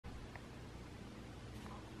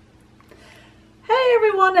Hey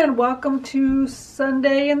everyone, and welcome to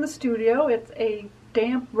Sunday in the studio. It's a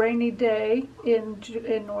damp, rainy day in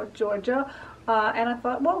North Georgia, and I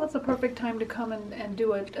thought, well, it's a perfect time to come and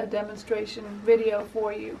do a demonstration video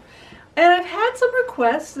for you. And I've had some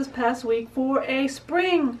requests this past week for a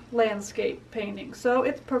spring landscape painting, so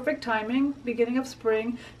it's perfect timing, beginning of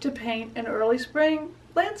spring, to paint an early spring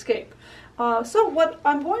landscape. So what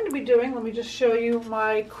I'm going to be doing, let me just show you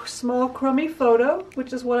my small crummy photo,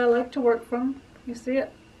 which is what I like to work from. You see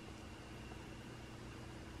it?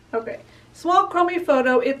 Okay. Small crummy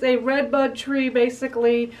photo. It's a redbud tree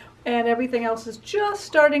basically, and everything else is just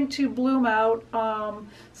starting to bloom out.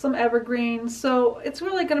 Some evergreens. So it's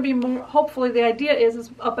really going to be more, hopefully the idea is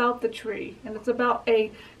about the tree, and it's about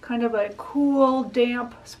a kind of a cool,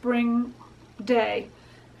 damp spring day,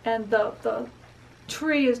 and the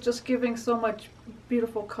tree is just giving so much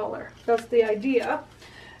beautiful color. That's the idea.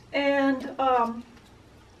 And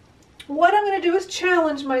what I'm going to do is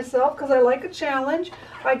challenge myself, because I like a challenge.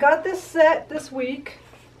 I got this set this week.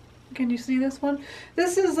 Can you see this one?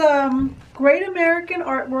 This is Great American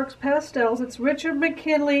Artworks Pastels. It's Richard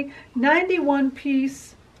McKinley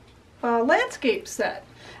 91-piece landscape set.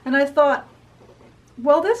 And I thought,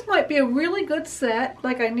 well, this might be a really good set.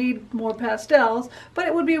 Like, I need more pastels, but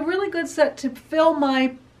it would be a really good set to fill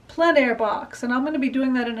my plein air box. And I'm going to be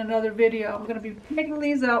doing that in another video. I'm going to be taking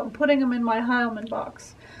these out and putting them in my Heilman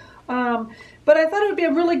box. But I thought it would be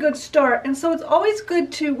a really good start, and so it's always good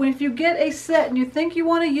to, if you get a set and you think you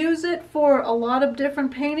want to use it for a lot of different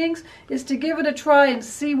paintings, is to give it a try and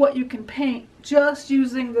see what you can paint just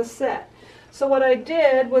using the set. So what I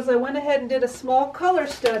did was I went ahead and did a small color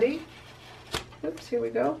study. Oops, here we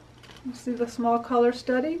go. You see the small color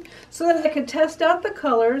study? So that I could test out the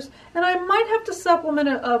colors, and I might have to supplement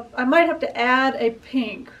I might have to add a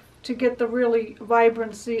pink to get the really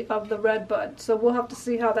vibrancy of the redbud. So we'll have to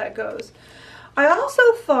see how that goes. I also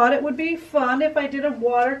thought it would be fun if I did a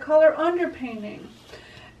watercolor underpainting.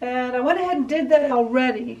 And I went ahead and did that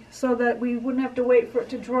already so that we wouldn't have to wait for it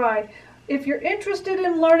to dry. If you're interested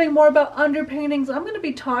in learning more about underpaintings, I'm going to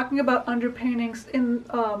be talking about underpaintings in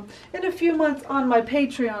a few months on my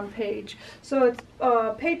Patreon page. So it's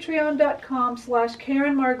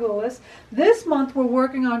patreon.com/Karen Margulis. This month we're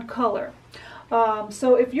working on color.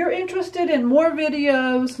 So if you're interested in more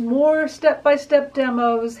videos, more step-by-step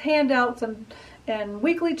demos, handouts, and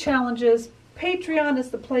weekly challenges, Patreon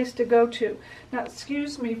is the place to go to. Now,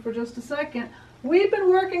 excuse me for just a second. We've been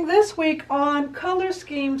working this week on color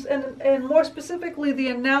schemes, and more specifically the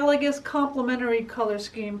analogous complementary color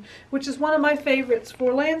scheme, which is one of my favorites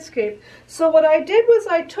for landscape. So what I did was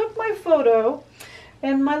I took my photo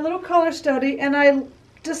and my little color study, and I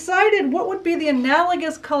decided what would be the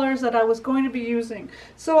analogous colors that I was going to be using.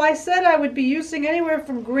 So I said I would be using anywhere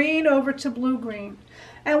from green over to blue-green.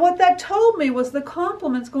 And what that told me was the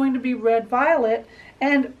complement's going to be red-violet,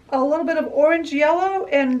 and a little bit of orange-yellow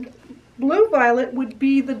and blue-violet would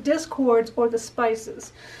be the discords or the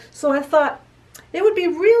spices. So I thought it would be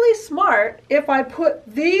really smart if I put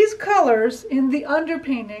these colors in the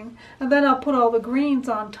underpainting, and then I'll put all the greens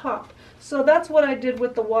on top. So that's what I did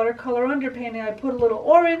with the watercolor underpainting. I put a little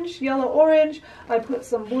orange, yellow-orange, I put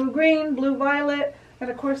some blue-green, blue-violet,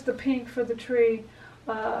 and of course the pink for the tree.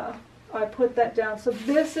 I put that down. So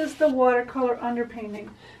this is the watercolor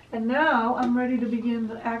underpainting. And now I'm ready to begin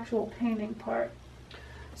the actual painting part.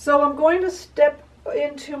 So I'm going to step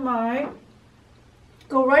into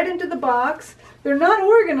go right into the box. They're not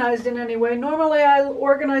organized in any way. Normally I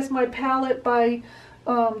organize my palette by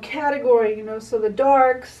category, you know, so the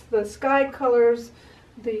darks, the sky colors,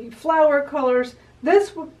 the flower colors.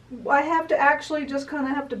 This, I have to actually just kind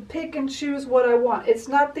of have to pick and choose what I want. It's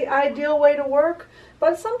not the ideal way to work,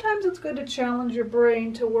 but sometimes it's good to challenge your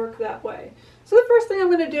brain to work that way. So the first thing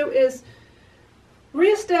I'm going to do is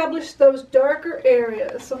reestablish those darker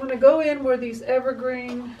areas. So I'm going to go in where these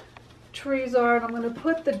evergreen trees are, and I'm going to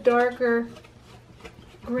put the darker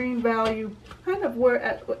green value kind of where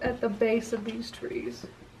at the base of these trees,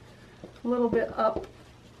 a little bit up,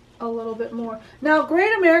 a little bit more. Now,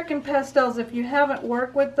 Great American Pastels, if you haven't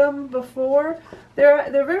worked with them before,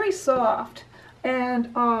 they're very soft,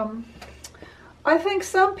 and I think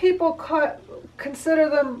some people consider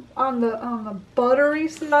them on the buttery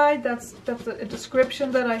side. That's a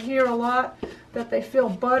description that I hear a lot, that they feel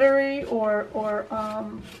buttery, or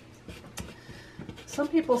some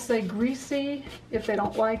people say greasy if they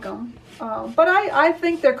don't like them. But I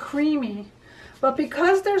think they're creamy. But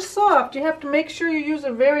because they're soft, you have to make sure you use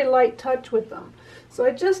a very light touch with them. So I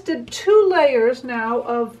just did 2 layers now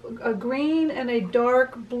of a green and a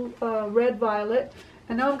dark blue, red-violet.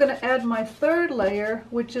 And now I'm going to add my third layer,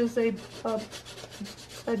 which is a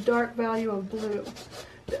dark value of blue.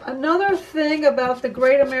 Another thing about the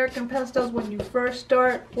Great American Pastels when you first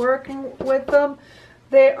start working with them,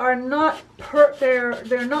 they are not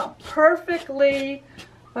they're not perfectly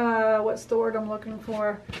what's the word I'm looking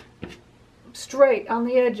for, straight on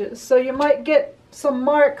the edges. So you might get some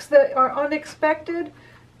marks that are unexpected.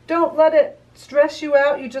 Don't let it stress you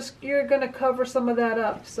out. You're going to cover some of that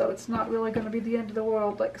up, so it's not really going to be the end of the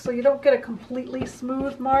world. So you don't get a completely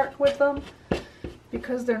smooth mark with them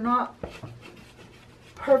because they're not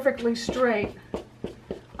perfectly straight.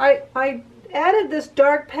 I added this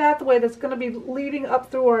dark pathway that's going to be leading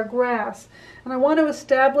up through our grass, and I want to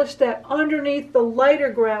establish that underneath the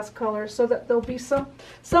lighter grass color so that there'll be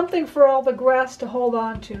something for all the grass to hold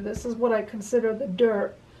on to. This is what I consider the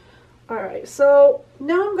dirt. Alright, so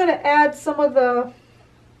now I'm going to add some of the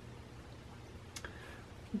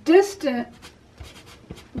distant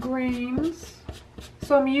greens.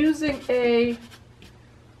 So I'm using a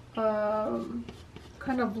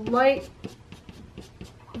kind of light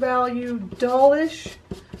value, dullish,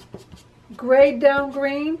 grayed down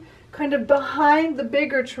green, kind of behind the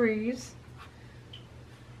bigger trees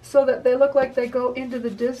so that they look like they go into the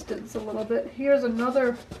distance a little bit. Here's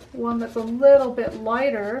another one that's a little bit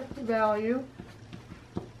lighter value.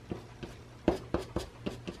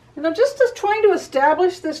 And I'm just trying to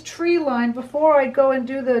establish this tree line before I go and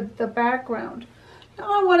do the background.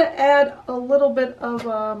 Now I want to add a little bit of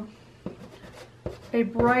a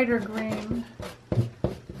brighter green.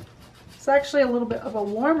 It's actually a little bit of a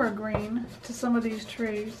warmer green to some of these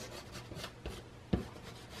trees.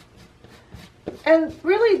 And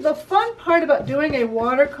really the fun part about doing a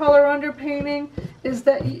watercolor underpainting is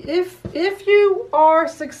that if you are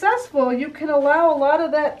successful, you can allow a lot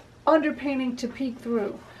of that underpainting to peek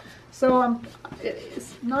through. So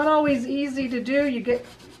it's not always easy to do. You get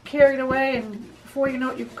carried away and before you know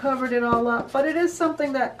it, you've covered it all up. But it is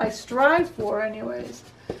something that I strive for anyways.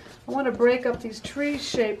 I want to break up these tree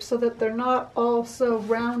shapes so that they're not all so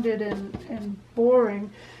rounded and boring.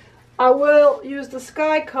 I will use the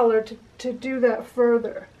sky color to do that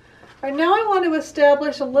further. All right, now I want to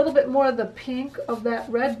establish a little bit more of the pink of that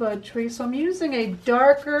redbud tree. So I'm using a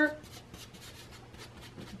darker,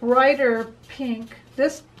 brighter pink.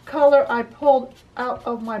 This color I pulled out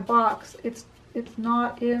of my box. It's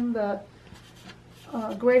not in the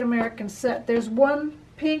Great American set. There's one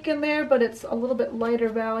pink in there, but it's a little bit lighter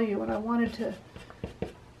value, and I wanted to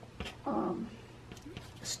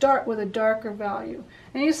start with a darker value.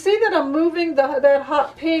 And you see that I'm moving that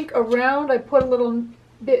hot pink around. I put a little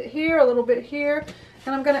bit here, a little bit here,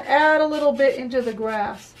 and I'm going to add a little bit into the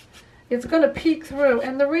grass. It's going to peek through,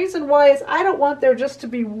 and the reason why is I don't want there just to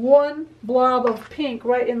be one blob of pink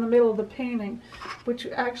right in the middle of the painting, which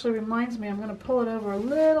actually reminds me I'm going to pull it over a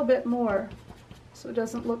little bit more so it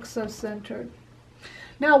doesn't look so centered.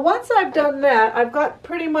 Now once I've done that, I've got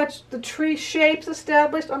pretty much the tree shapes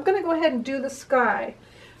established. I'm going to go ahead and do the sky.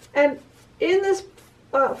 And in this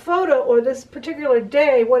photo, or this particular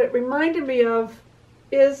day, what it reminded me of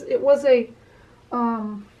is it was a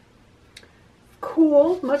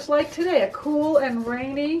cool, much like today, a cool and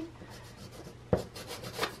rainy,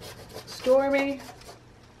 stormy,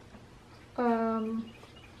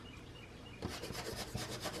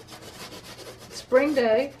 spring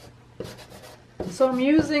day. So I'm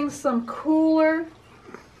using some cooler,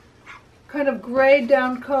 kind of grayed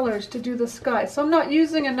down colors to do the sky. So I'm not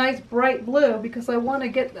using a nice bright blue because I want to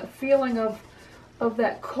get the feeling of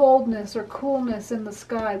that coldness or coolness in the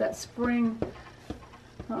sky, that spring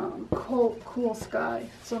cool sky.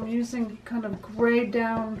 So I'm using kind of grayed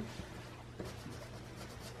down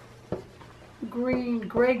gray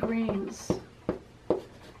greens.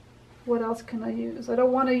 What else can I use? I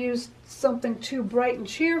don't want to use something too bright and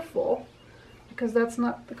cheerful because that's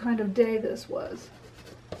not the kind of day this was.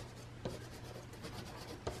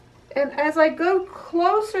 And as I go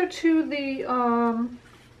closer to the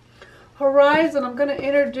horizon, I'm going to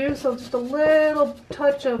introduce just a little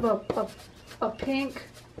touch of a pink.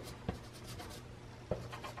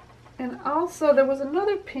 And also there was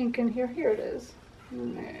another pink in here. Here it is.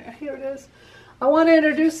 Here it is. I want to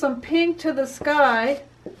introduce some pink to the sky.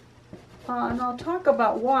 And I'll talk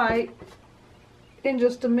about why in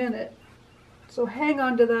just a minute. So hang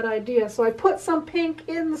on to that idea. So I put some pink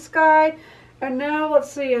in the sky. And now let's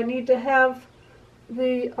see, I need to have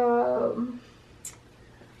the,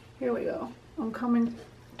 here we go. I'm coming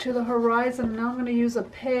to the horizon. Now I'm going to use a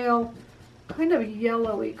pale, kind of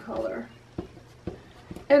yellowy color.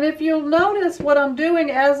 And if you'll notice what I'm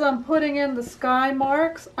doing as I'm putting in the sky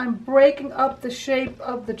marks, I'm breaking up the shape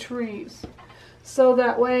of the trees. so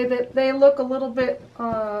that way that they look a little bit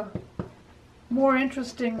more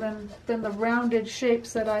interesting than the rounded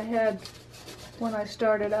shapes that I had when I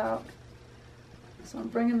started out. So I'm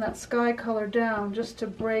bringing that sky color down just to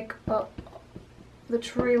break up the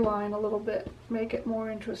tree line a little bit, make it more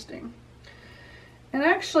interesting. And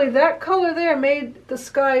actually that color there made the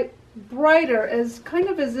sky brighter, as kind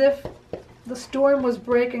of as if the storm was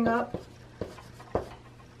breaking up.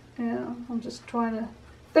 Yeah, I'm just trying to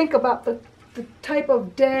think about the type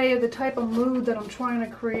of day or the type of mood that I'm trying to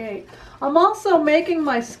create. I'm also making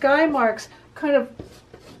my sky marks kind of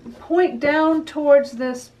point down towards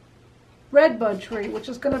this redbud tree, which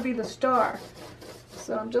is going to be the star.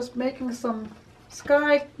 So I'm just making some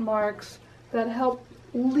sky marks that help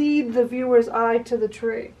lead the viewer's eye to the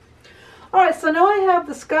tree. Alright, so now I have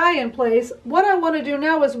the sky in place. What I want to do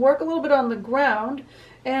now is work a little bit on the ground.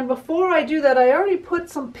 And before I do that, I already put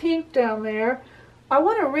some pink down there. I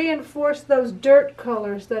want to reinforce those dirt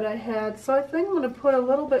colors that I had. So I think I'm going to put a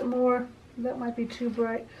little bit more. That might be too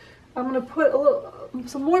bright. I'm going to put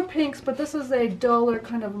some more pinks, but this is a duller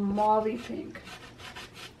kind of mauve-y pink.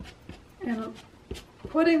 And I'm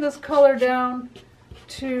putting this color down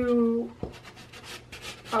to,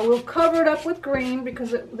 I will cover it up with green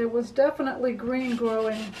because there was definitely green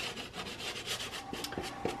growing,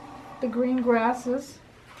 the green grasses.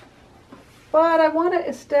 But I want to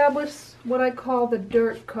establish what I call the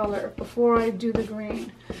dirt color before I do the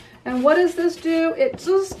green. And what does this do? It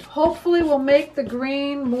just hopefully will make the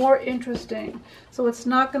green more interesting. So it's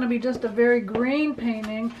not going to be just a very green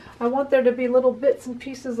painting. I want there to be little bits and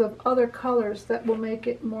pieces of other colors that will make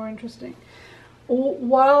it more interesting.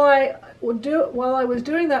 While I was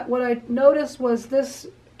doing that, what I noticed was this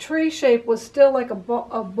tree shape was still like a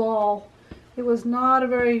ball. It was not a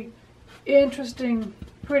very interesting,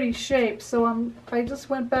 pretty shape. So I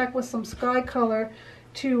just went back with some sky color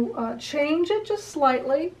to change it just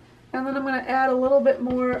slightly. And then I'm going to add a little bit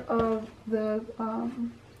more of the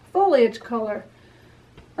foliage color.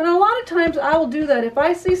 And a lot of times I will do that. If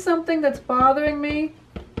I see something that's bothering me,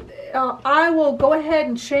 I will go ahead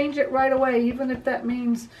and change it right away, even if that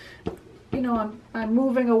means, you know, I'm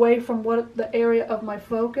moving away from the area of my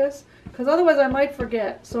focus, because otherwise I might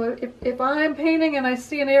forget. So if I'm painting and I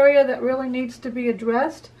see an area that really needs to be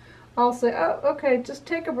addressed, I'll say, oh, okay, just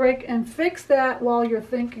take a break and fix that while you're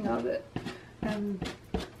thinking of it. And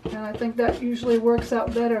I think that usually works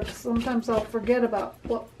out better, because sometimes I'll forget about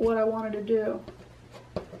what I wanted to do.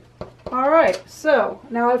 Alright, so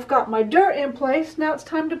now I've got my dirt in place. Now it's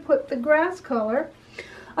time to put the grass color.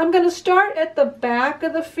 I'm going to start at the back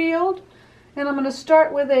of the field, and I'm going to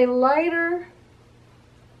start with a lighter,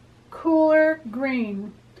 cooler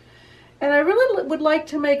green. And I really would like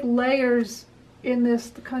to make layers in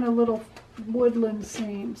this kind of little woodland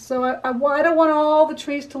scene. So I don't want all the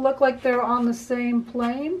trees to look like they're on the same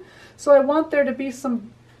plane. So I want there to be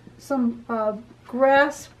some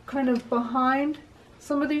grass kind of behind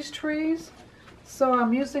some of these trees. So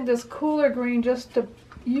I'm using this cooler green just to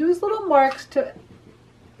use little marks to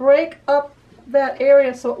break up that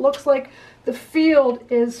area so it looks like the field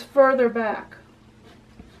is further back.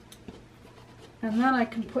 And then I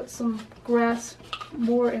can put some grass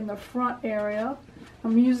more in the front area.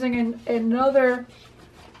 I'm using another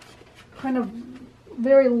kind of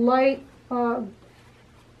very light,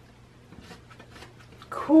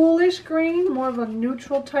 coolish green, more of a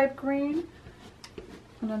neutral type green.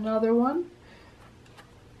 And another one.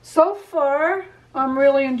 So far, I'm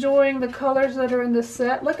really enjoying the colors that are in this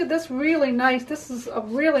set. Look at this, really nice. This is a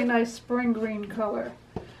really nice spring green color.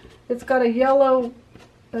 It's got a yellow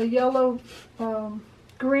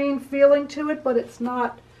green feeling to it, but it's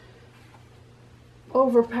not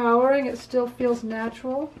overpowering. It still feels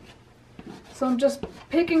natural. So I'm just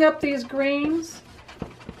picking up these greens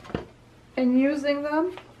and using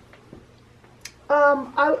them.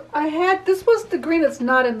 This was the green that's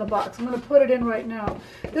not in the box. I'm going to put it in right now.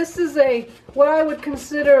 This is what I would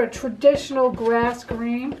consider a traditional grass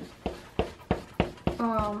green.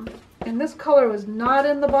 And this color was not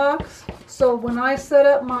in the box. So when I set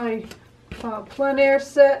up my plein air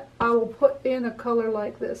set, I will put in a color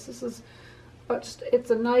like this. It's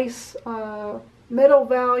a nice middle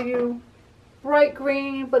value, bright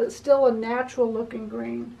green, but it's still a natural looking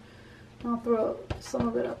green. I'll throw some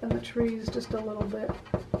of it up in the trees just a little bit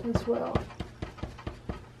as well.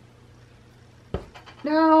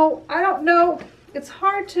 Now, I don't know, it's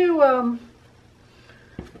hard to,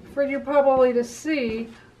 for you probably to see,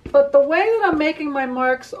 but the way that I'm making my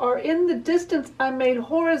marks are in the distance. I made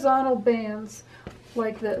horizontal bands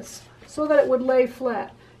like this so that it would lay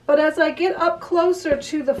flat. But as I get up closer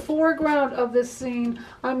to the foreground of this scene,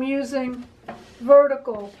 I'm using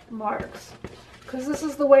vertical marks. because this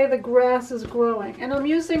is the way the grass is growing. And I'm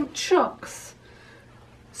using chunks,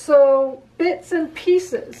 so bits and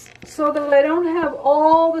pieces, so that I don't have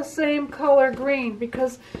all the same color green,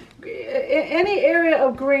 because any area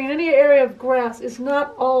of green, any area of grass is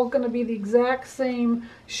not all going to be the exact same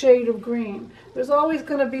shade of green. There's always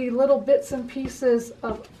going to be little bits and pieces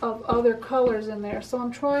of other colors in there. So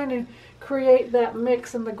I'm trying to create that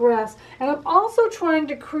mix in the grass. And I'm also trying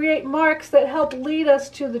to create marks that help lead us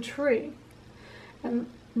to the tree. And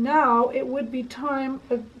now it would be time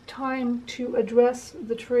to address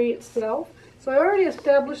the tree itself. So I already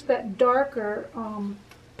established that darker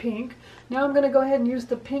pink. Now I'm going to go ahead and use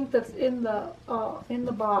the pink that's in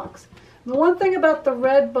the box. The one thing about the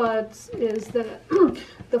red buds is that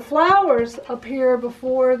the flowers appear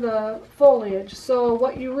before the foliage. So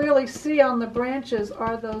what you really see on the branches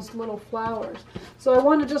are those little flowers. So I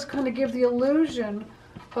want to just kind of give the illusion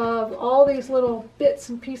of all these little bits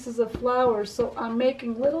and pieces of flowers. So I'm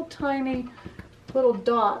making little tiny little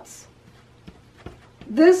dots.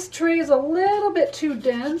 This tree is a little bit too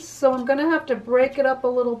dense, so I'm going to have to break it up a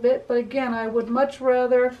little bit. But again, I would much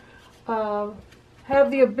rather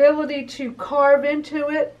have the ability to carve into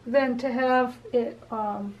it than to have it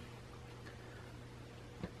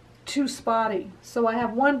too spotty. So I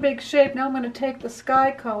have one big shape. Now I'm going to take the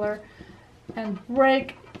sky color and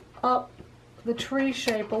break up the tree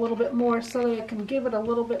shape a little bit more so that I can give it a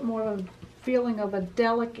little bit more of a feeling of a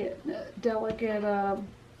delicate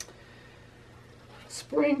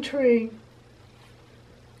spring tree.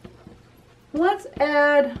 Let's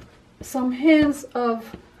add some hints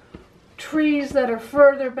of trees that are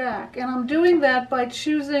further back, and I'm doing that by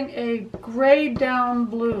choosing a grayed down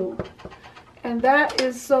blue, and that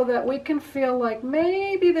is so that we can feel like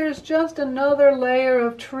maybe there's just another layer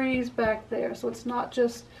of trees back there, so it's not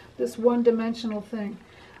just this one-dimensional thing.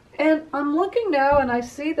 And I'm looking now and I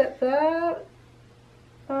see that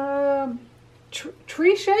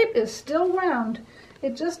tree shape is still round.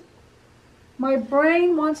 It just, my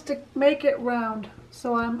brain wants to make it round,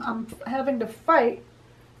 so I'm having to fight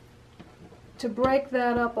to break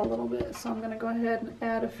that up a little bit. So I'm going to go ahead and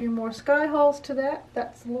add a few more sky holes to that.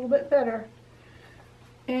 That's a little bit better.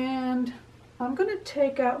 And I'm going to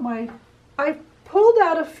take out I pulled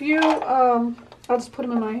out a few, I'll just put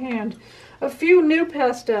them in my hand, a few new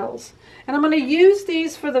pastels. And I'm going to use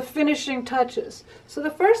these for the finishing touches. So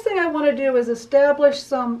the first thing I want to do is establish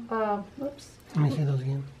some, oops. Let me see those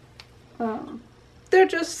again. They're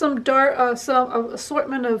just some dark, some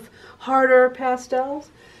assortment of harder pastels.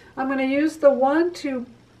 I'm going to use the one to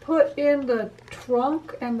put in the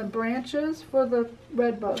trunk and the branches for the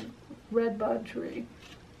red bud tree.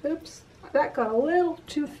 Oops, that got a little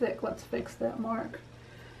too thick. Let's fix that mark.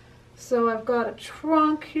 So I've got a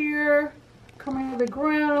trunk here coming to the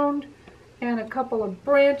ground and a couple of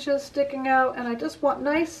branches sticking out, and I just want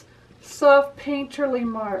nice soft painterly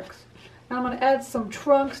marks. And I'm going to add some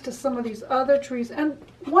trunks to some of these other trees. And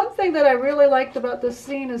one thing that I really liked about this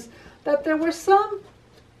scene is that there were some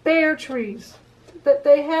bare trees that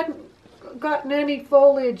they hadn't gotten any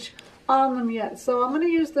foliage on them yet. So I'm going to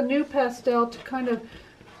use the new pastel to kind of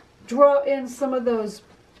draw in some of those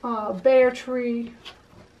bare tree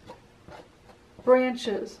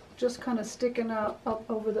branches just kind of sticking out up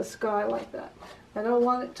over the sky like that. I don't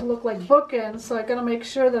want it to look like bookends, so I got to make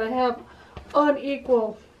sure that I have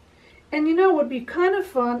unequal. And you know what would be kind of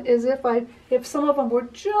fun is if some of them were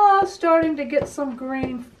just starting to get some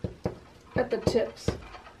green at the tips.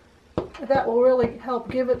 That will really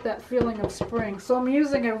help give it that feeling of spring. So I'm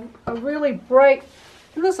using a really bright,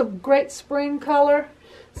 and this is a great spring color.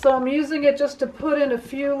 So I'm using it just to put in a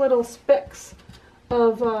few little specks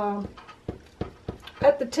of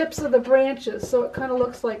at the tips of the branches, so it kind of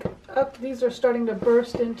looks like these are starting to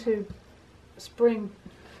burst into spring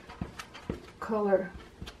color.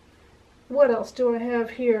 What else do I have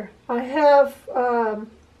here? I have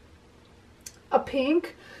a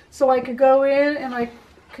pink, so I could go in and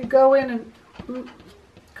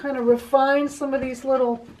kind of refine some of these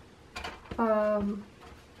little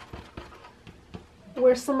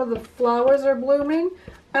where some of the flowers are blooming,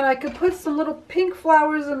 and I could put some little pink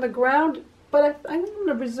flowers in the ground. But I'm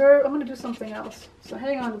going to do something else. So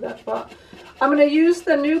hang on to that thought. I'm going to use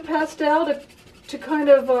the new pastel to kind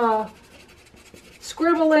of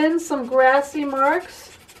scribble in some grassy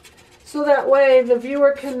marks. So that way the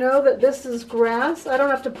viewer can know that this is grass. I don't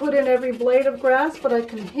have to put in every blade of grass, but I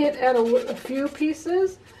can hint at a few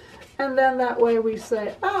pieces. And then that way we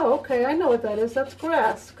say, oh, okay, I know what that is. That's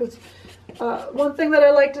grass. Because one thing that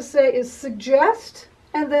I like to say is suggest,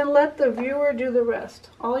 and then let the viewer do the rest.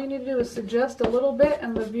 All you need to do is suggest a little bit,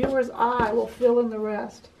 and the viewer's eye will fill in the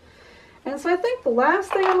rest. And so I think the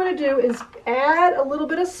last thing I'm going to do is add a little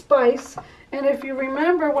bit of spice. And if you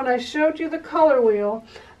remember when I showed you the color wheel,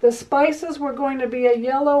 the spices were going to be a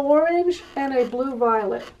yellow-orange and a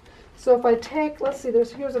blue-violet. So if I take, let's see,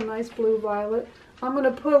 here's a nice blue-violet. I'm going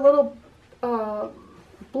to put a little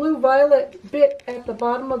blue-violet bit at the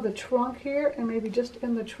bottom of the trunk here, and maybe just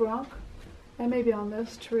in the trunk, and maybe on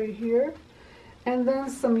this tree here. And then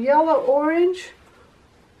some yellow-orange.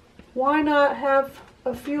 Why not have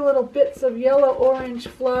a few little bits of yellow-orange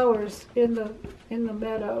flowers in the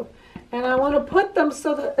meadow? And I want to put them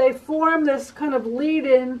so that they form this kind of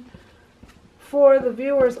lead-in for the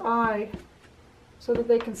viewer's eye, so that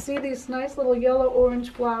they can see these nice little yellow-orange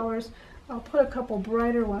flowers. I'll put a couple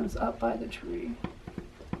brighter ones up by the tree,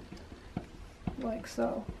 like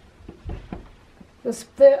so.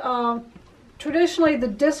 Traditionally, the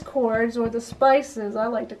discords, or the spices, I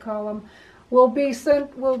like to call them, will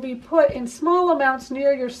be put in small amounts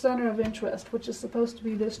near your center of interest, which is supposed to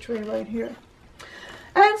be this tree right here.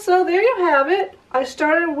 And so there you have it. I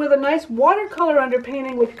started with a nice watercolor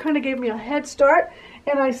underpainting, which kind of gave me a head start.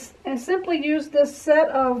 And I simply used this set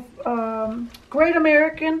of Great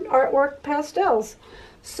American Artwork pastels.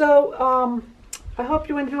 So I hope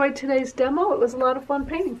you enjoyed today's demo. It was a lot of fun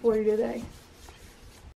painting for you today.